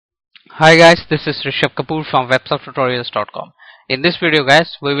Hi guys, this is Rishabh Kapoor from websofttutorials.com. In this video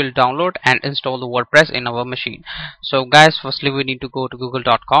guys, we will download and install the WordPress in our machine. So guys, firstly we need to go to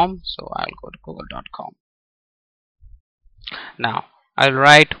google.com. So I'll go to google.com. Now I'll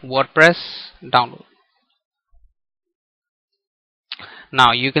write WordPress download.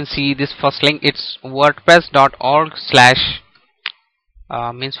 Now you can see this first link. It's wordpress.org slash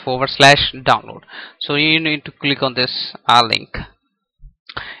means / download. So you need to click on this link.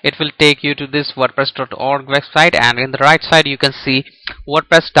 It will take you to this wordpress.org website, and in the right side you can see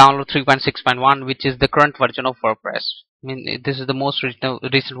WordPress download 3.6.1, which is the current version of WordPress. I mean, this is the most recent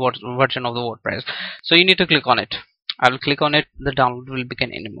version of the WordPress. So you need to click on it. I will click on it. The download will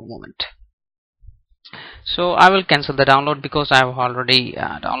begin in a moment. So I will cancel the download because I have already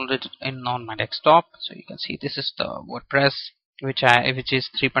downloaded it on my desktop. So you can see this is the WordPress which is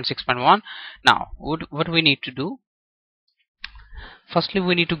 3.6.1. Now what we need to do, firstly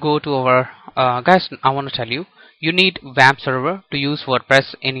we need to go to our guys, I want to tell you, you need web server to use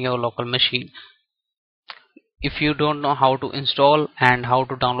WordPress in your local machine. If you don't know how to install and how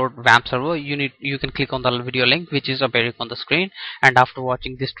to download web server, you can click on the video link which is appearing on the screen, and after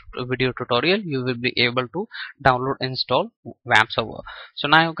watching this video tutorial you will be able to download and install web server. So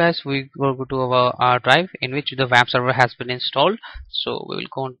now guys, we will go to our drive in which the web server has been installed. So we will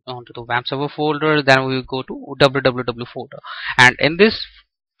go on to the web server folder, then we will go to www folder, and in this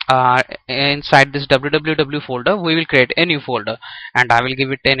inside this www folder we will create a new folder, and I will give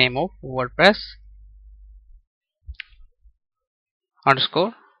it a name of WordPress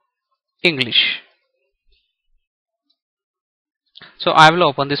underscore English. So I will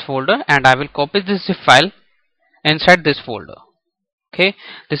open this folder and I will copy this zip file inside this folder. Okay,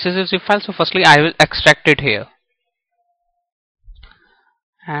 this is a zip file. So firstly I will extract it here,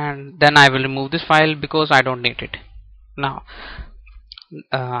 and then I will remove this file because I don't need it. Now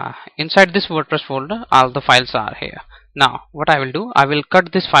inside this WordPress folder all the files are here. Now what I will do, I will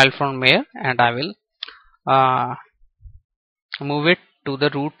cut this file from here and I will move it to the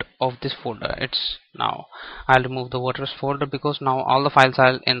root of this folder. It's now I'll remove the WordPress folder because now all the files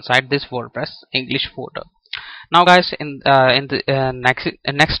are inside this WordPress English folder. Now guys, in the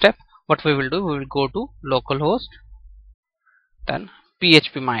next step, what we will do, we will go to localhost, then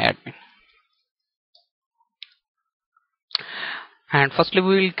phpMyAdmin, and firstly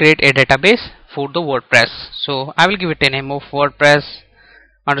we will create a database for the WordPress. So I will give it a name of WordPress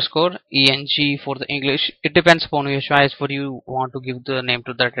underscore eng for the English. It depends upon your choice what you want to give the name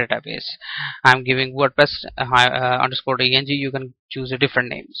to the database. I'm giving WordPress underscore eng. You can choose a different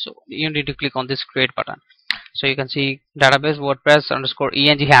name. So you need to click on this create button. So you can see database WordPress underscore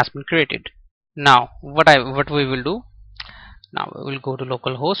eng has been created. Now what we will do, now we will go to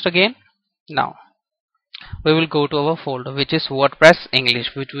localhost again. Now we will go to our folder which is WordPress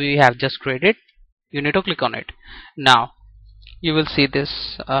English, which we have just created. You need to click on it. Now you will see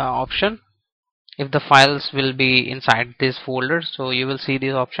this option if the files will be inside this folder. So you will see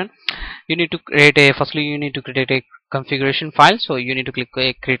this option. You need to create a configuration file. So you need to click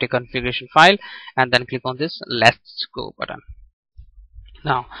create a configuration file and then click on this let's go button.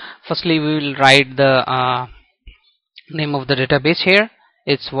 Now firstly we will write the name of the database here.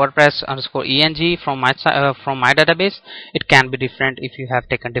 It's WordPress underscore eng from my database. It can be different if you have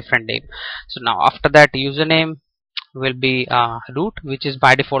taken different name. So now after that, username will be root, which is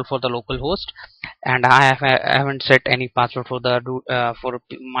by default for the local host, and I haven't set any password for the root for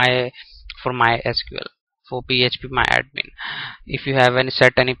my SQL for phpMyAdmin. If you have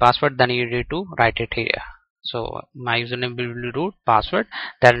set any password, then you need to write it here. So my username will be root, password,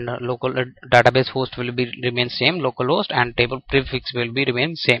 then local database host will be remain same, localhost, and table prefix will be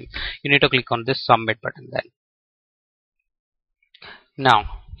remain same. You need to click on this submit button. Then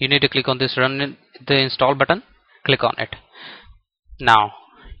now you need to click on this run the install button. Click on it. Now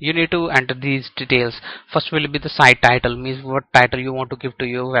you need to enter these details. First will be the site title, means what title you want to give to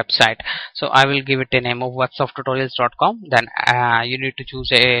your website. So I will give it a name of websofttutorials.com. Then you need to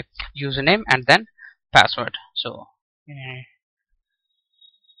choose a username and then password. So you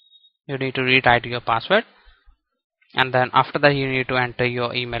need to rewrite your password, and then after that you need to enter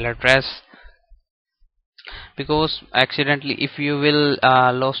your email address, because accidentally if you will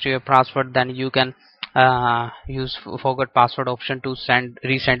lost your password, then you can use forgot password option to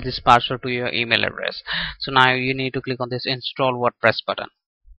resend this password to your email address. So now you need to click on this install WordPress button.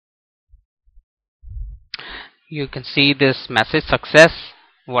 You can see this message success,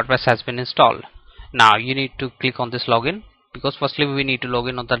 WordPress has been installed. Now you need to click on this login, because firstly we need to log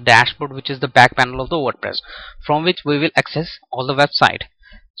in on the dashboard, which is the back panel of the WordPress, from which we will access all the website.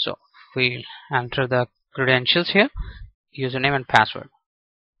 So we'll enter the credentials here, username and password.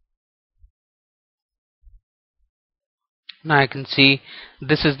 Now I can see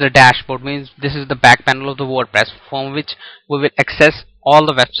this is the dashboard, means this is the back panel of the WordPress from which we will access all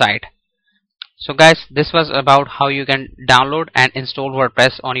the website. So guys, this was about how you can download and install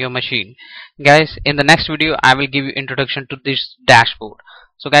WordPress on your machine. Guys, in the next video I will give you introduction to this dashboard.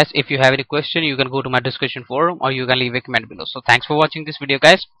 So guys, if you have any question, you can go to my discussion forum or you can leave a comment below. So thanks for watching this video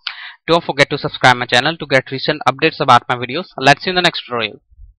guys. Don't forget to subscribe my channel to get recent updates about my videos. Let's see you in the next tutorial.